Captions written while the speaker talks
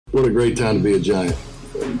What a great time to be a Giant,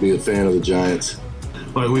 be a fan of the Giants.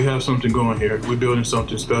 Like, we have something going here. We're building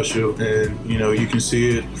something special, and, you know, you can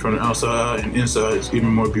see it from the outside and inside. It's even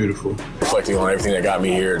more beautiful. Reflecting on everything that got me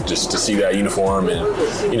here, just to see that uniform,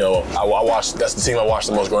 and, you know, I watched, that's the team I watched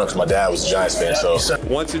the most growing up because my dad was a Giants fan, so.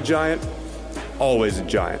 Once a Giant, always a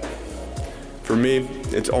Giant. For me,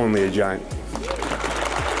 it's only a Giant.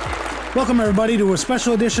 Welcome, everybody, to a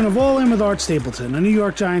special edition of All In with Art Stapleton, a New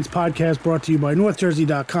York Giants podcast brought to you by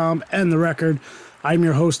NorthJersey.com and The Record. I'm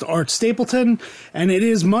your host, Art Stapleton, and it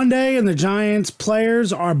is Monday, and the Giants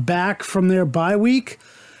players are back from their bye week.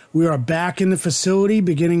 We are back in the facility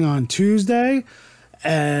beginning on Tuesday,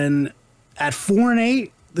 and at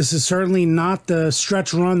 4-8, this is certainly not the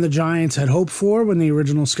stretch run the Giants had hoped for when the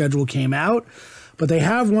original schedule came out, but they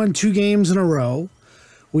have won 2 games in a row.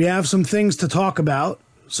 We have some things to talk about,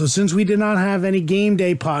 so since we did not have any game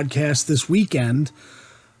day podcast this weekend,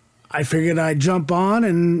 I figured I'd jump on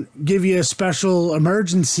and give you a special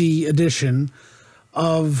emergency edition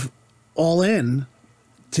of All In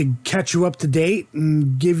to catch you up to date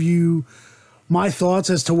and give you my thoughts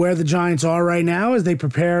as to where the Giants are right now as they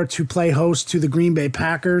prepare to play host to the Green Bay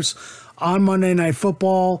Packers on Monday Night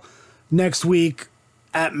Football next week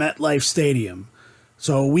at MetLife Stadium.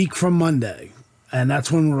 So a week from Monday, and that's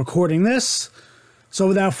when we're recording this. So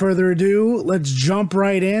without further ado, let's jump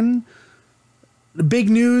right in. The big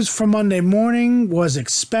news from Monday morning was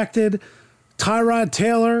expected. Tyrod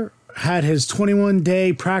Taylor had his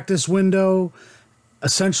 21-day practice window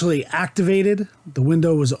essentially activated. The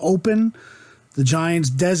window was open. The Giants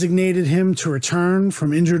designated him to return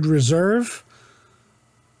from injured reserve.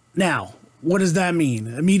 Now, what does that mean?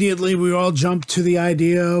 Immediately, we all jumped to the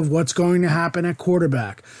idea of what's going to happen at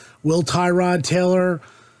quarterback. Will Tyrod Taylor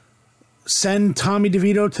send Tommy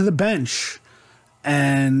DeVito to the bench?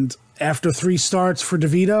 And after 3 starts for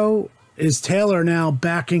DeVito, is Taylor now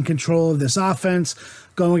back in control of this offense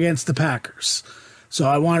going against the Packers? So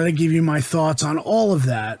I wanted to give you my thoughts on all of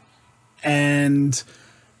that and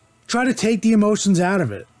try to take the emotions out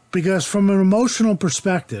of it. Because from an emotional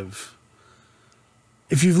perspective,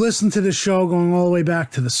 if you've listened to this show going all the way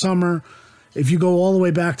back to the summer, if you go all the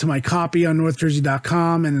way back to my copy on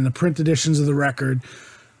NorthJersey.com and in the print editions of The Record,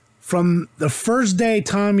 from the first day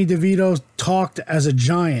Tommy DeVito talked as a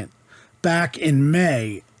Giant back in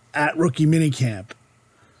May at rookie minicamp,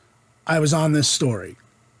 I was on this story.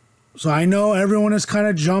 So I know everyone has kind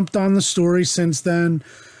of jumped on the story since then,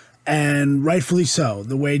 and rightfully so.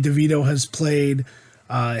 The way DeVito has played,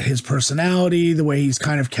 his personality, the way he's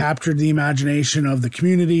kind of captured the imagination of the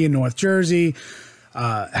community in North Jersey,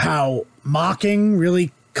 how mocking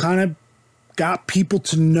really kind of got people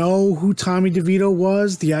to know who Tommy DeVito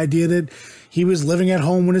was, the idea that he was living at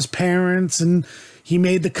home with his parents, and he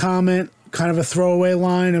made the comment, kind of a throwaway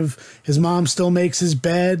line of his mom still makes his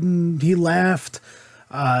bed, and he laughed.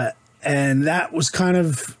 And that was kind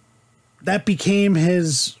of, that became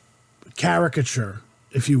his caricature,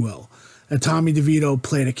 if you will. That Tommy DeVito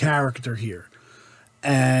played a character here.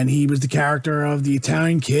 And he was the character of the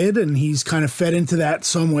Italian kid, and he's kind of fed into that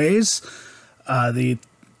some ways.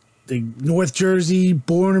 The North Jersey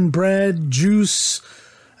born and bred juice,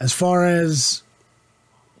 as far as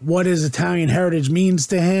what his Italian heritage means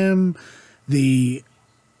to him, the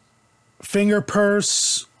finger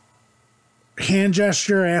purse, hand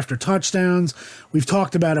gesture after touchdowns. We've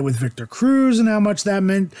talked about it with Victor Cruz and how much that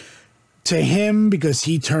meant to him because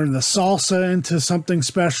he turned the salsa into something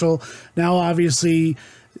special. Now, obviously,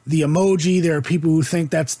 the emoji, there are people who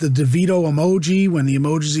think that's the DeVito emoji when the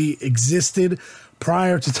emoji existed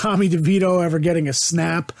prior to Tommy DeVito ever getting a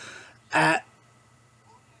snap at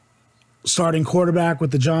starting quarterback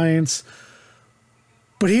with the Giants.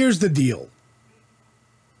 But here's the deal.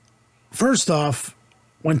 First off,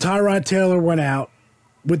 when Tyrod Taylor went out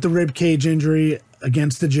with the ribcage injury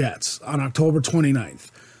against the Jets on October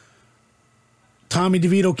 29th, Tommy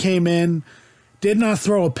DeVito came in, did not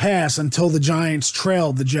throw a pass until the Giants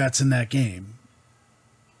trailed the Jets in that game,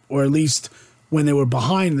 or at least when they were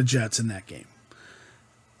behind the Jets in that game.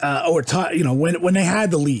 When they had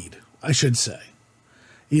the lead, I should say.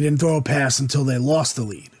 He didn't throw a pass until they lost the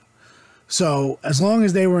lead. So as long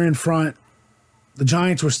as they were in front, the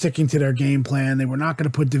Giants were sticking to their game plan. They were not going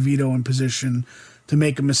to put DeVito in position to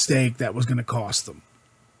make a mistake that was going to cost them.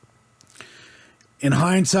 In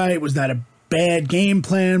hindsight, was that a bad game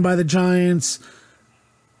plan by the Giants?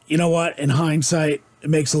 You know what? In hindsight, it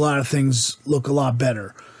makes a lot of things look a lot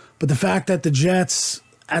better. But the fact that the Jets,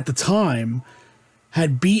 at the time,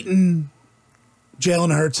 had beaten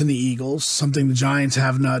Jalen Hurts and the Eagles, something the Giants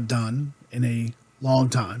have not done in a long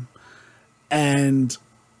time, and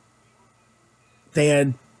they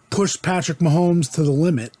had pushed Patrick Mahomes to the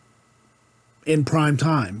limit in prime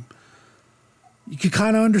time, you could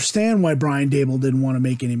kind of understand why Brian Daboll didn't want to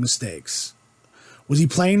make any mistakes. Was he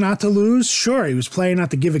playing not to lose? Sure, he was playing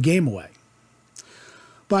not to give a game away.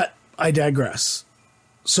 But I digress.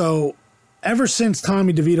 So, ever since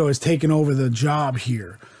Tommy DeVito has taken over the job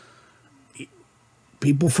here,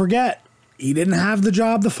 people forget he didn't have the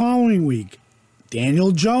job the following week.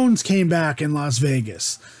 Daniel Jones came back in Las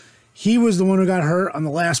Vegas. He was the one who got hurt on the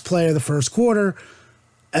last play of the first quarter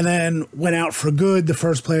and then went out for good the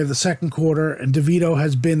first play of the second quarter, and DeVito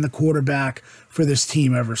has been the quarterback for this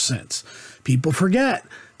team ever since. People forget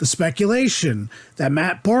the speculation that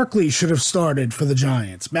Matt Barkley should have started for the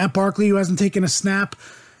Giants. Matt Barkley, who hasn't taken a snap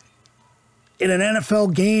in an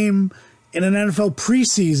NFL game, in an NFL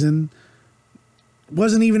preseason,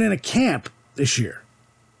 wasn't even in a camp this year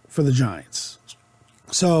for the Giants.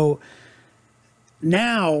 So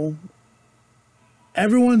now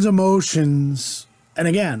everyone's emotions, and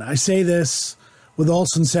again, I say this with all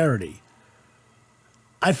sincerity,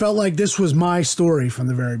 I felt like this was my story from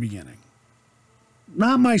the very beginning.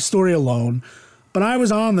 Not my story alone, but I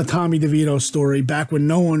was on the Tommy DeVito story back when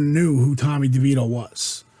no one knew who Tommy DeVito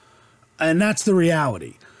was. And that's the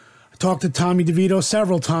reality. I talked to Tommy DeVito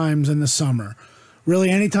several times in the summer. Really,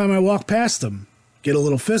 anytime I walk past him, get a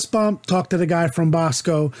little fist bump, talk to the guy from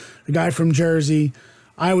Bosco, the guy from Jersey.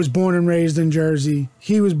 I was born and raised in Jersey.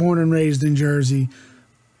 He was born and raised in Jersey.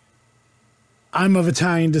 I'm of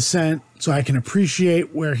Italian descent, so I can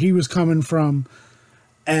appreciate where he was coming from.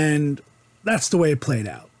 And that's the way it played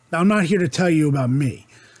out. Now, I'm not here to tell you about me,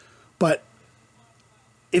 but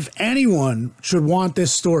if anyone should want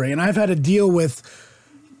this story, and I've had to deal with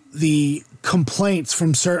the complaints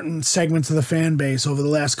from certain segments of the fan base over the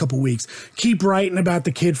last couple weeks, keep writing about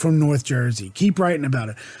the kid from North Jersey. Keep writing about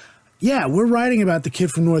it. Yeah, we're writing about the kid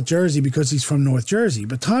from North Jersey because he's from North Jersey,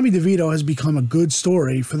 but Tommy DeVito has become a good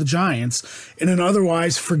story for the Giants in an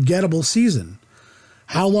otherwise forgettable season.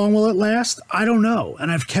 How long will it last? I don't know.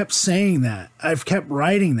 And I've kept saying that. I've kept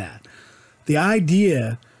writing that. The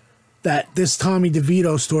idea that this Tommy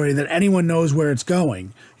DeVito story, that anyone knows where it's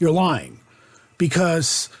going, you're lying.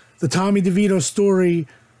 Because the Tommy DeVito story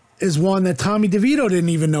is one that Tommy DeVito didn't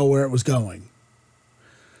even know where it was going.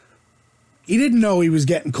 He didn't know he was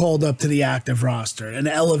getting called up to the active roster and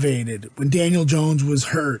elevated when Daniel Jones was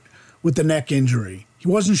hurt with the neck injury. He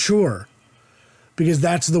wasn't sure, because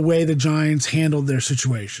that's the way the Giants handled their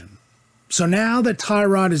situation. So now that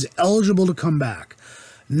Tyrod is eligible to come back,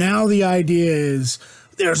 now the idea is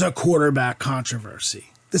there's a quarterback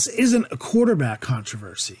controversy. This isn't a quarterback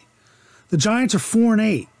controversy. The Giants are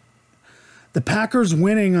 4-8. The Packers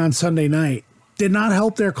winning on Sunday night did not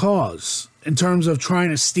help their cause in terms of trying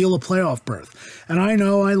to steal a playoff berth. And I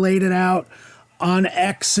know I laid it out on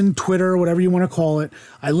X and Twitter, whatever you want to call it.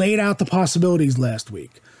 I laid out the possibilities last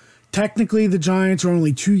week. Technically, the Giants are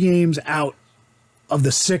only 2 games out of the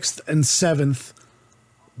 6th and 7th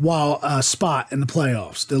spot in the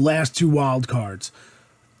playoffs, the last 2 wild cards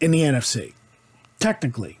in the NFC.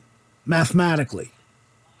 Technically, mathematically.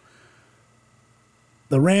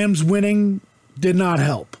 The Rams winning did not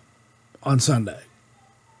help on Sunday.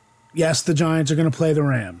 Yes, the Giants are going to play the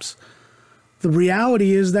Rams. The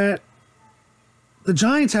reality is that the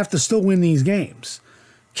Giants have to still win these games.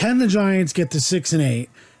 Can the Giants get to 6-8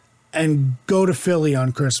 and go to Philly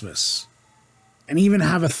on Christmas and even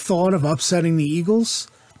have a thought of upsetting the Eagles?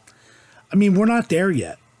 I mean, we're not there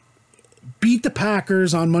yet. Beat the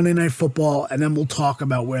Packers on Monday Night Football, and then we'll talk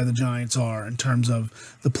about where the Giants are in terms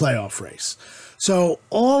of the playoff race. So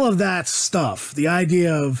all of that stuff, the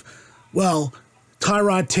idea of, well,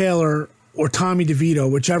 Tyrod Taylor or Tommy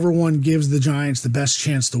DeVito, whichever one gives the Giants the best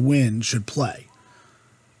chance to win, should play.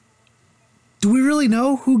 Do we really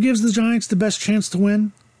know who gives the Giants the best chance to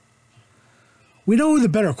win? We know who the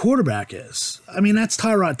better quarterback is. I mean, that's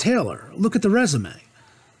Tyrod Taylor. Look at the resume.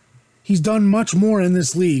 He's done much more in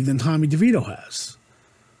this league than Tommy DeVito has.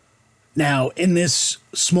 Now, in this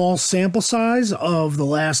small sample size of the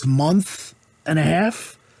last month and a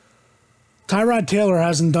half, Tyrod Taylor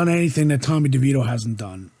hasn't done anything that Tommy DeVito hasn't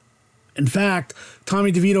done. In fact,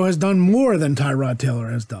 Tommy DeVito has done more than Tyrod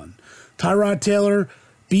Taylor has done. Tyrod Taylor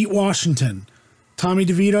beat Washington. Tommy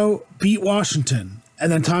DeVito beat Washington.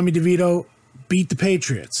 And then Tommy DeVito beat the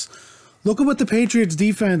Patriots. Look at what the Patriots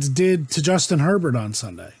defense did to Justin Herbert on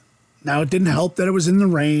Sunday. Now, it didn't help that it was in the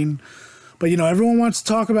rain, but, you know, everyone wants to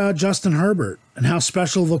talk about Justin Herbert and how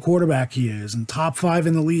special of a quarterback he is and top 5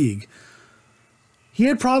 in the league. He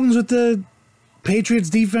had problems with the Patriots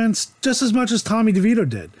defense just as much as Tommy DeVito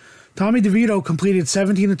did. Tommy DeVito completed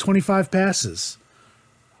 17 of 25 passes,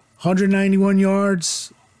 191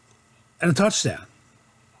 yards, and a touchdown.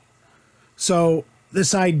 So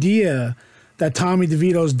this idea that Tommy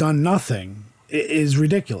DeVito's done nothing is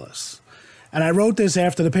ridiculous. And I wrote this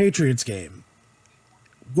after the Patriots game.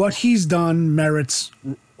 What he's done merits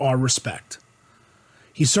our respect.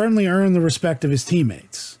 He certainly earned the respect of his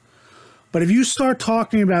teammates. But if you start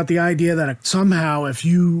talking about the idea that somehow if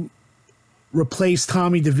you replace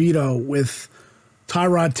Tommy DeVito with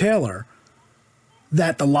Tyrod Taylor,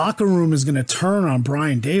 that the locker room is going to turn on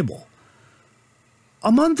Brian Daboll.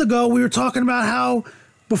 A month ago, we were talking about how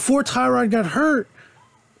before Tyrod got hurt,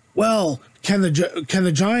 well, can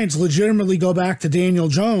the Giants legitimately go back to Daniel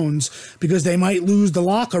Jones because they might lose the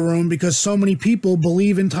locker room because so many people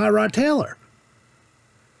believe in Tyrod Taylor?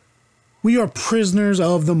 We are prisoners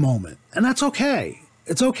of the moment, and that's okay.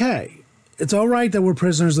 It's okay. It's all right that we're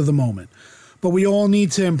prisoners of the moment, but we all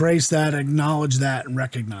need to embrace that, acknowledge that, and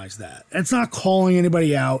recognize that. It's not calling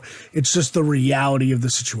anybody out. It's just the reality of the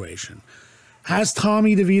situation. Has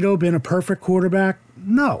Tommy DeVito been a perfect quarterback?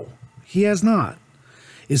 No, he has not.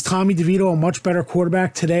 Is Tommy DeVito a much better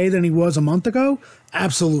quarterback today than he was a month ago?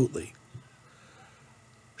 Absolutely.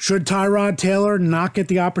 Should Tyrod Taylor not get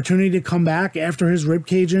the opportunity to come back after his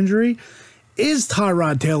ribcage injury? Is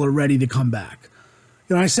Tyrod Taylor ready to come back?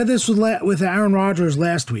 You know, I said this with Aaron Rodgers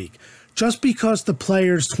last week. Just because the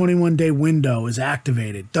player's 21-day window is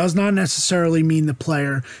activated does not necessarily mean the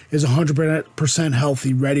player is 100%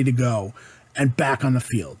 healthy, ready to go, and back on the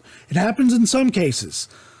field. It happens in some cases.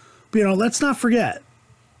 But, you know, let's not forget,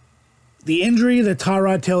 the injury that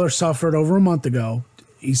Tyrod Taylor suffered over a month ago,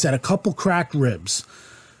 he's had a couple cracked ribs.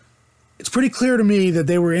 It's pretty clear to me that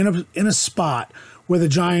they were in a spot where the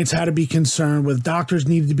Giants had to be concerned, where the doctors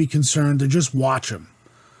needed to be concerned to just watch him.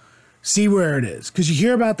 See where it is. Because you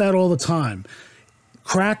hear about that all the time.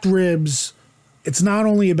 Cracked ribs, it's not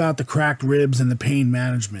only about the cracked ribs and the pain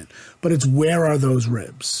management, but it's where are those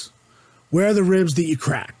ribs? Where are the ribs that you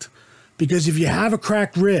cracked? Because if you have a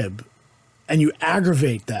cracked rib and you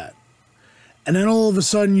aggravate that, and then all of a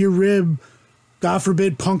sudden your rib, God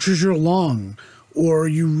forbid, punctures your lung, or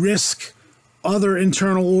you risk other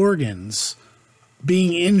internal organs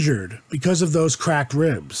being injured because of those cracked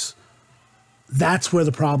ribs, that's where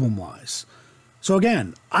the problem lies. So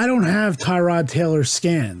again, I don't have Tyrod Taylor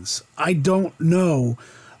scans. I don't know.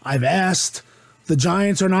 I've asked. The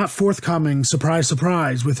Giants are not forthcoming, surprise,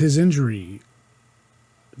 surprise, with his injury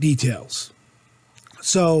details.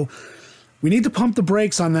 So we need to pump the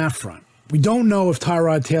brakes on that front. We don't know if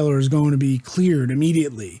Tyrod Taylor is going to be cleared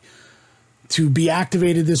immediately to be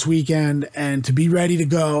activated this weekend and to be ready to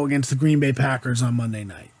go against the Green Bay Packers on Monday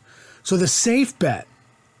night. So the safe bet,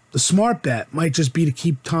 the smart bet, might just be to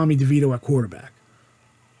keep Tommy DeVito at quarterback.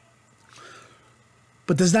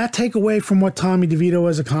 But does that take away from what Tommy DeVito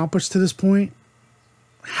has accomplished to this point?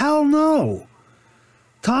 Hell no.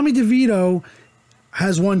 Tommy DeVito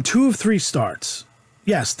has won 2 of 3 starts.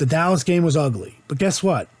 Yes, the Dallas game was ugly, but guess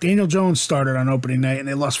what? Daniel Jones started on opening night and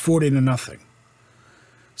they lost 40-0.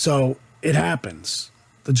 So it happens.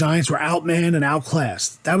 The Giants were outmanned and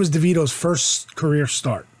outclassed. That was DeVito's first career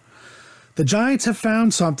start. The Giants have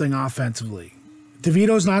found something offensively.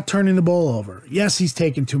 DeVito's not turning the ball over. Yes, he's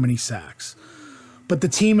taken too many sacks, but the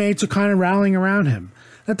teammates are kind of rallying around him.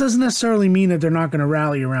 That doesn't necessarily mean that they're not going to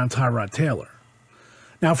rally around Tyrod Taylor.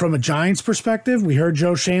 Now, from a Giants perspective, we heard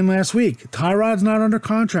Joe Shane last week. Tyrod's not under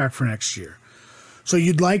contract for next year. So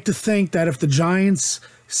you'd like to think that if the Giants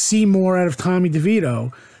see more out of Tommy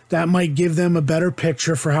DeVito, that might give them a better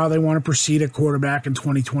picture for how they want to proceed at quarterback in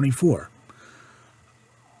 2024.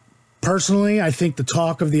 Personally, I think the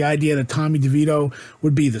talk of the idea that Tommy DeVito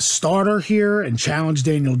would be the starter here and challenge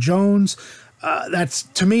Daniel Jones, that's,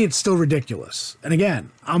 to me, it's still ridiculous. And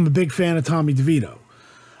again, I'm a big fan of Tommy DeVito.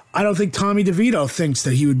 I don't think Tommy DeVito thinks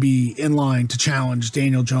that he would be in line to challenge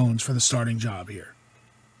Daniel Jones for the starting job here.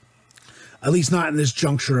 At least not in this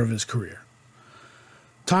juncture of his career.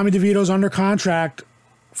 Tommy DeVito's under contract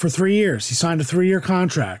for 3 years. He signed a 3-year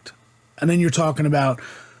contract. And then you're talking about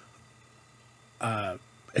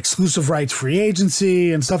exclusive rights free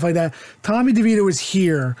agency and stuff like that. Tommy DeVito is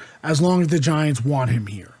here as long as the Giants want him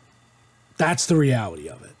here. That's the reality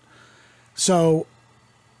of it. So,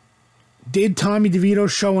 did Tommy DeVito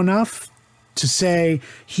show enough to say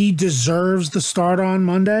he deserves the start on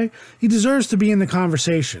Monday? He deserves to be in the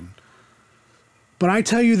conversation. But I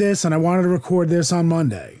tell you this, and I wanted to record this on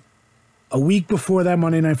Monday, a week before that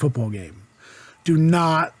Monday Night Football game. Do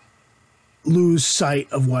not lose sight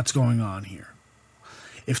of what's going on here.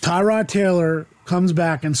 If Tyrod Taylor comes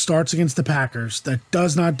back and starts against the Packers, that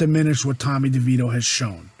does not diminish what Tommy DeVito has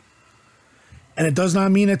shown. And it does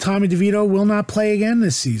not mean that Tommy DeVito will not play again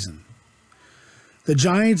this season. The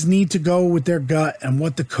Giants need to go with their gut and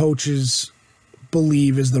what the coaches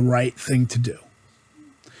believe is the right thing to do.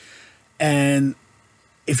 And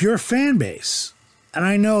if you're a fan base, and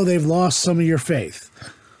I know they've lost some of your faith,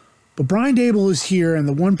 but Brian Daboll is here, and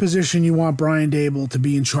the one position you want Brian Daboll to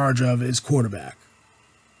be in charge of is quarterback.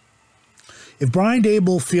 If Brian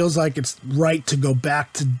Daboll feels like it's right to go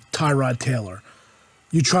back to Tyrod Taylor,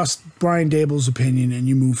 you trust Brian Daboll's opinion and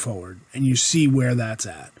you move forward and you see where that's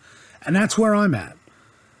at. And that's where I'm at.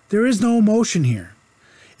 There is no emotion here.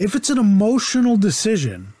 If it's an emotional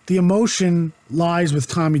decision, the emotion lies with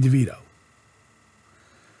Tommy DeVito.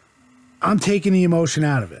 I'm taking the emotion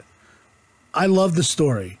out of it. I love the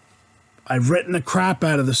story. I've written the crap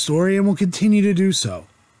out of the story and will continue to do so.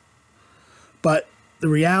 But the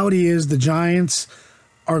reality is the Giants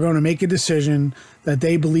are going to make a decision that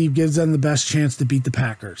they believe gives them the best chance to beat the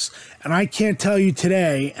Packers. And I can't tell you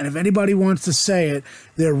today, and if anybody wants to say it,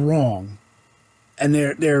 they're wrong. And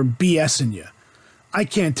they're BSing you. I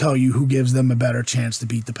can't tell you who gives them a better chance to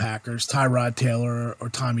beat the Packers, Tyrod Taylor or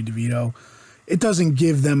Tommy DeVito. It doesn't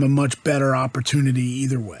give them a much better opportunity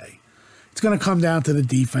either way. It's going to come down to the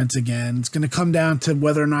defense again. It's going to come down to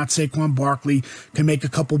whether or not Saquon Barkley can make a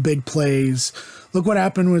couple big plays. Look what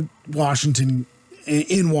happened with Washington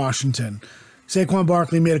in Washington. Saquon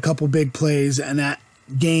Barkley made a couple big plays, and that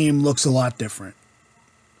game looks a lot different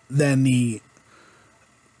than the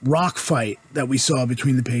rock fight that we saw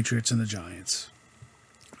between the Patriots and the Giants.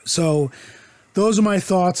 So those are my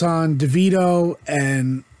thoughts on DeVito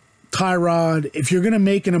and Tyrod. If you're going to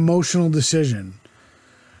make an emotional decision,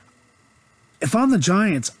 if I'm the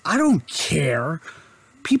Giants, I don't care.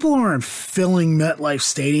 People aren't filling MetLife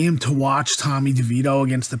Stadium to watch Tommy DeVito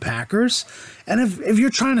against the Packers. And if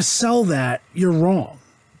you're trying to sell that, you're wrong.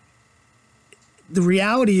 The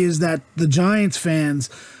reality is that the Giants fans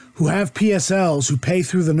who have PSLs, who pay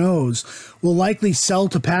through the nose, will likely sell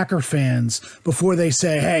to Packer fans before they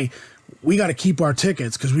say, hey, we got to keep our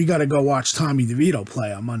tickets because we got to go watch Tommy DeVito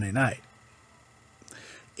play on Monday night.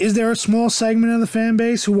 Is there a small segment of the fan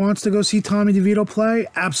base who wants to go see Tommy DeVito play?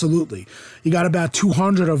 Absolutely. You got about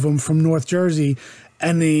 200 of them from North Jersey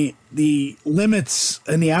and the limits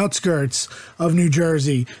and the outskirts of New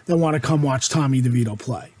Jersey that want to come watch Tommy DeVito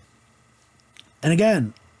play. And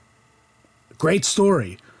again, great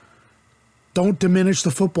story. Don't diminish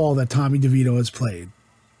the football that Tommy DeVito has played.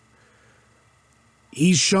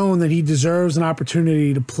 He's shown that he deserves an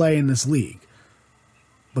opportunity to play in this league.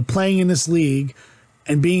 But playing in this league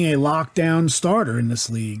and being a lockdown starter in this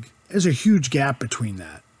league, there's a huge gap between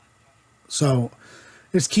that. So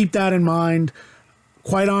just keep that in mind.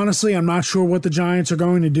 Quite honestly, I'm not sure what the Giants are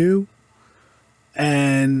going to do.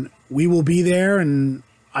 And we will be there, and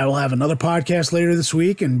I will have another podcast later this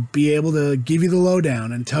week and be able to give you the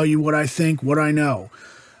lowdown and tell you what I think, what I know.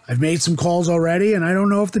 I've made some calls already, and I don't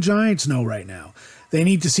know if the Giants know right now. They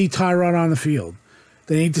need to see Tyrod on the field.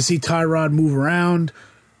 They need to see Tyrod move around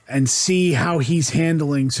and see how he's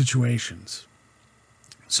handling situations.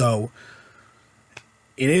 So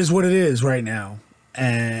it is what it is right now.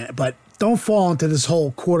 But don't fall into this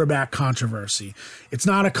whole quarterback controversy. It's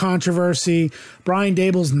not a controversy. Brian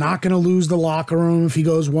Daboll's not going to lose the locker room if he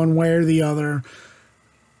goes one way or the other.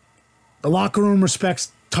 The locker room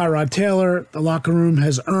respects Tyrod Taylor. The locker room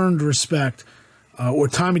has earned respect, or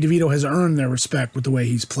Tommy DeVito has earned their respect with the way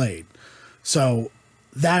he's played. So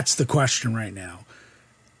that's the question right now.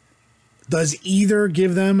 Does either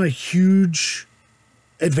give them a huge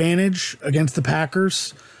advantage against the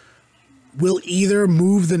Packers? Will either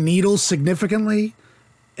move the needle significantly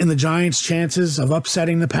in the Giants' chances of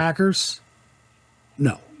upsetting the Packers?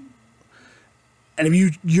 No. And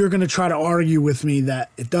if you're going to try to argue with me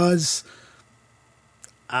that it does,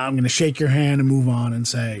 I'm going to shake your hand and move on and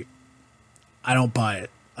say, I don't buy it.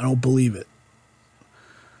 I don't believe it.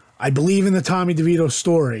 I believe in the Tommy DeVito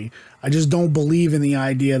story. I just don't believe in the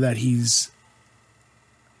idea that he's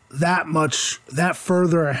that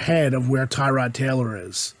further ahead of where Tyrod Taylor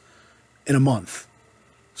is in a month.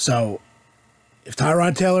 So if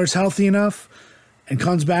Tyrod Taylor is healthy enough and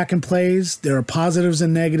comes back and plays, there are positives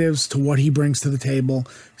and negatives to what he brings to the table.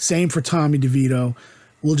 Same for Tommy DeVito.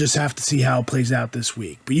 We'll just have to see how it plays out this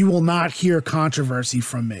week. But you will not hear controversy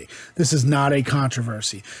from me. This is not a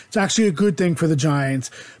controversy. It's actually a good thing for the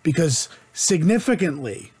Giants because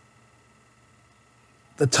significantly,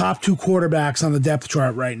 the top two quarterbacks on the depth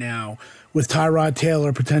chart right now, with Tyrod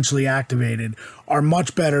Taylor potentially activated, are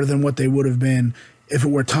much better than what they would have been if it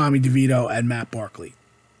were Tommy DeVito and Matt Barkley.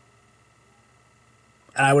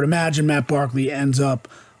 And I would imagine Matt Barkley ends up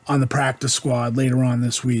on the practice squad later on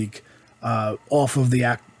this week, off of the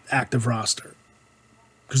active roster.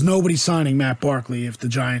 Because nobody's signing Matt Barkley if the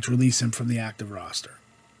Giants release him from the active roster.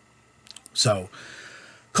 So,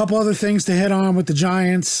 a couple other things to hit on with the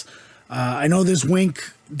Giants. I know this Wink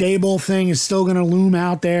Daboll thing is still going to loom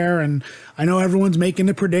out there, and I know everyone's making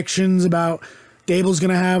the predictions about Daboll's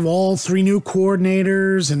going to have all 3 new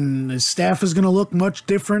coordinators, and his staff is going to look much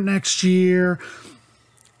different next year.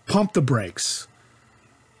 Pump the brakes.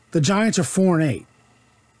 The Giants are 4-8.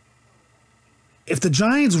 If the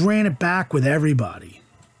Giants ran it back with everybody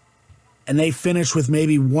and they finish with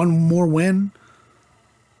maybe one more win,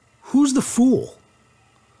 who's the fool?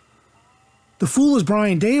 The fool is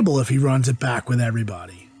Brian Daboll if he runs it back with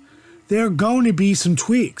everybody. There are going to be some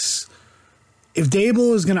tweaks. If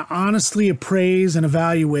Daboll is going to honestly appraise and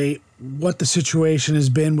evaluate what the situation has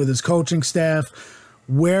been with his coaching staff,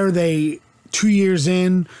 where they, 2 years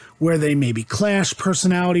in, where they maybe clash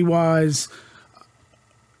personality-wise,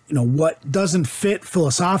 what doesn't fit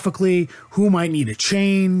philosophically, who might need a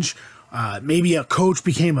change, maybe a coach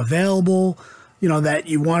became available, that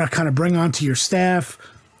you want to kind of bring onto your staff.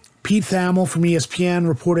 Pete Thamel from ESPN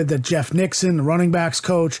reported that Jeff Nixon, the running backs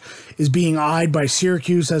coach, is being eyed by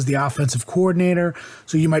Syracuse as the offensive coordinator.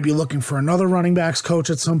 So you might be looking for another running backs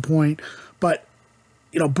coach at some point. But,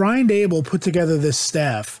 Brian Daboll put together this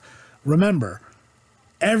staff. Remember,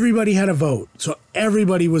 everybody had a vote, so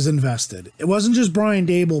everybody was invested. It wasn't just Brian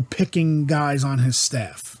Daboll picking guys on his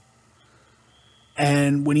staff.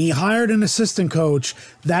 And when he hired an assistant coach,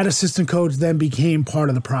 that assistant coach then became part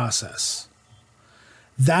of the process.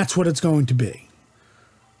 That's what it's going to be.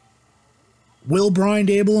 Will Brian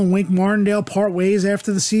Daboll and Wink Martindale part ways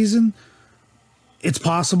after the season? It's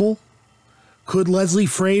possible. Could Leslie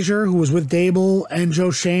Frazier, who was with Daboll and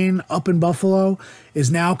Joe Shane up in Buffalo,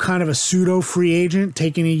 is now kind of a pseudo-free agent,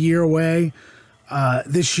 taking a year away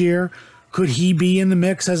this year? Could he be in the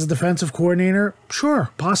mix as a defensive coordinator?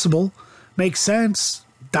 Sure, possible. Makes sense.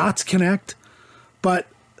 Dots connect. But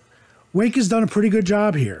Wink has done a pretty good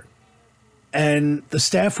job here. And the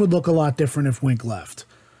staff would look a lot different if Wink left.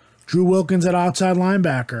 Drew Wilkins at outside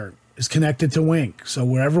linebacker is connected to Wink. So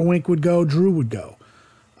wherever Wink would go, Drew would go.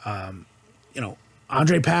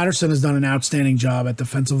 Andre Patterson has done an outstanding job at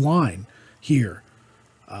defensive line here.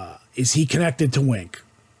 Is he connected to Wink?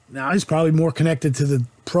 Now, he's probably more connected to the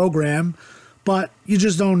program, but you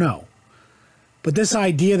just don't know. But this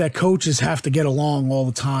idea that coaches have to get along all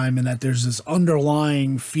the time and that there's this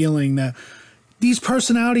underlying feeling that these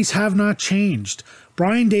personalities have not changed.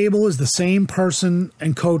 Brian Daboll is the same person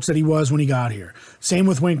and coach that he was when he got here. Same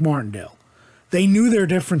with Wink Martindale. They knew their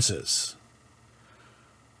differences.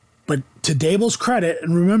 But to Daboll's credit,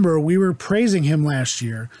 and remember, we were praising him last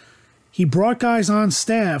year, he brought guys on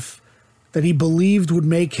staff that he believed would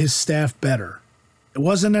make his staff better. It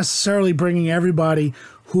wasn't necessarily bringing everybody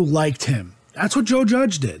who liked him. That's what Joe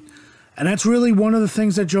Judge did. And that's really one of the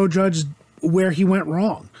things that Joe Judge, where he went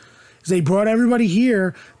wrong. Is they brought everybody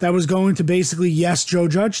here that was going to basically yes Joe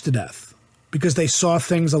Judge to death because they saw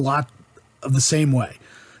things a lot of the same way.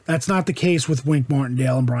 That's not the case with Wink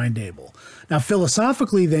Martindale and Brian Daboll. Now,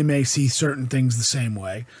 philosophically, they may see certain things the same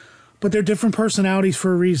way, but they're different personalities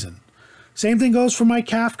for a reason. Same thing goes for Mike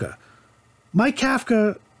Kafka. Mike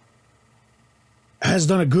Kafka has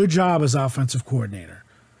done a good job as offensive coordinator.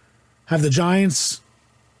 Have the Giants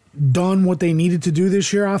done what they needed to do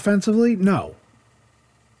this year offensively? No,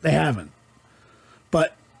 they haven't.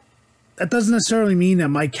 But that doesn't necessarily mean that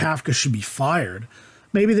Mike Kafka should be fired.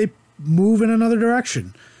 Maybe they move in another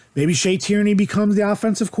direction. Maybe Shea Tierney becomes the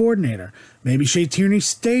offensive coordinator. Maybe Shea Tierney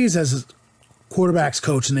stays as a quarterback's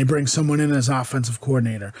coach and they bring someone in as offensive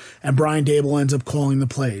coordinator. And Brian Daboll ends up calling the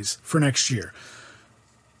plays for next year.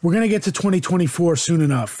 We're going to get to 2024 soon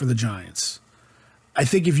enough for the Giants. I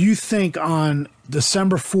think if you think on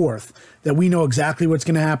December 4th that we know exactly what's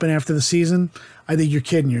going to happen after the season, I think you're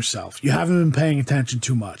kidding yourself. You haven't been paying attention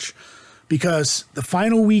too much. Because the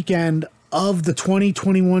final weekend of the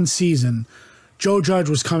 2021 season, Joe Judge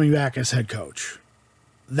was coming back as head coach.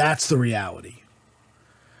 That's the reality.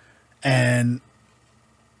 And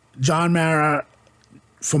John Mara,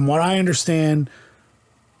 from what I understand,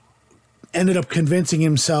 ended up convincing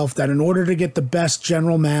himself that in order to get the best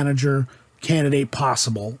general manager candidate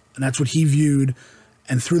possible, and that's what he viewed,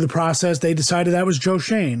 and through the process they decided that was Joe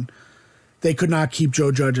Shane, they could not keep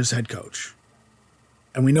Joe Judge as head coach.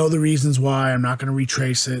 And we know the reasons why. I'm not going to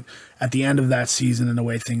retrace it at the end of that season and the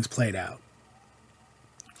way things played out.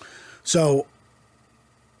 So,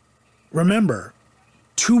 remember,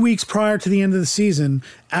 2 weeks prior to the end of the season,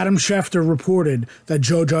 Adam Schefter reported that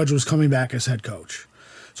Joe Judge was coming back as head coach.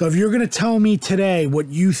 So if you're going to tell me today what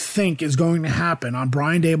you think is going to happen on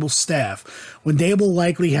Brian Daboll's staff, when Daboll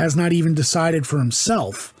likely has not even decided for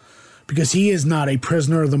himself, because he is not a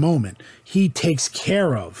prisoner of the moment, he takes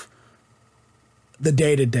care of the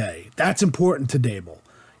day-to-day. That's important to Daboll.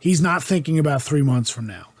 He's not thinking about 3 months from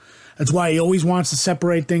now. That's why he always wants to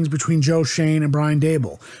separate things between Joe Schoen and Brian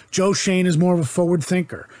Daboll. Joe Schoen is more of a forward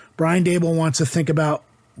thinker. Brian Daboll wants to think about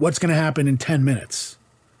what's going to happen in 10 minutes.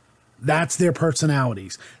 That's their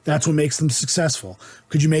personalities. That's what makes them successful.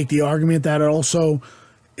 Could you make the argument that it also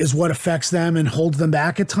is what affects them and holds them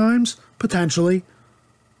back at times? Potentially.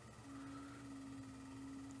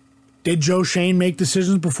 Did Joe Schoen make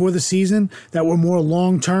decisions before the season that were more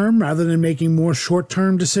long-term rather than making more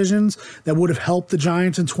short-term decisions that would have helped the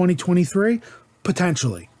Giants in 2023?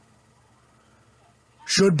 Potentially.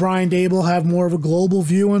 Should Brian Daboll have more of a global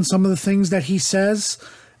view on some of the things that he says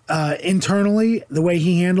internally, the way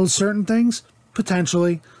he handles certain things?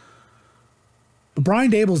 Potentially. But Brian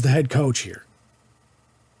Daboll's the head coach here.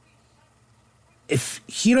 If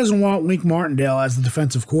he doesn't want Wink Martindale as the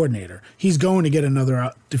defensive coordinator, he's going to get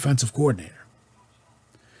another defensive coordinator.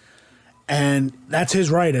 And that's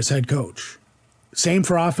his right as head coach. Same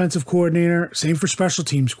for offensive coordinator, same for special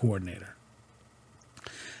teams coordinator.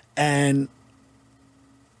 And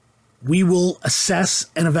we will assess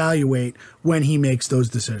and evaluate when he makes those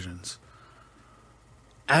decisions.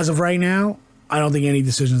 As of right now, I don't think any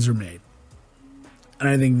decisions are made. And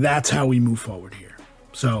I think that's how we move forward here.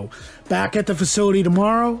 So, back at the facility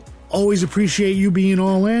tomorrow. Always appreciate you being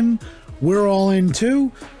all in. We're all in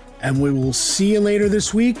too. And we will see you later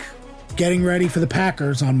this week, getting ready for the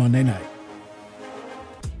Packers on Monday night.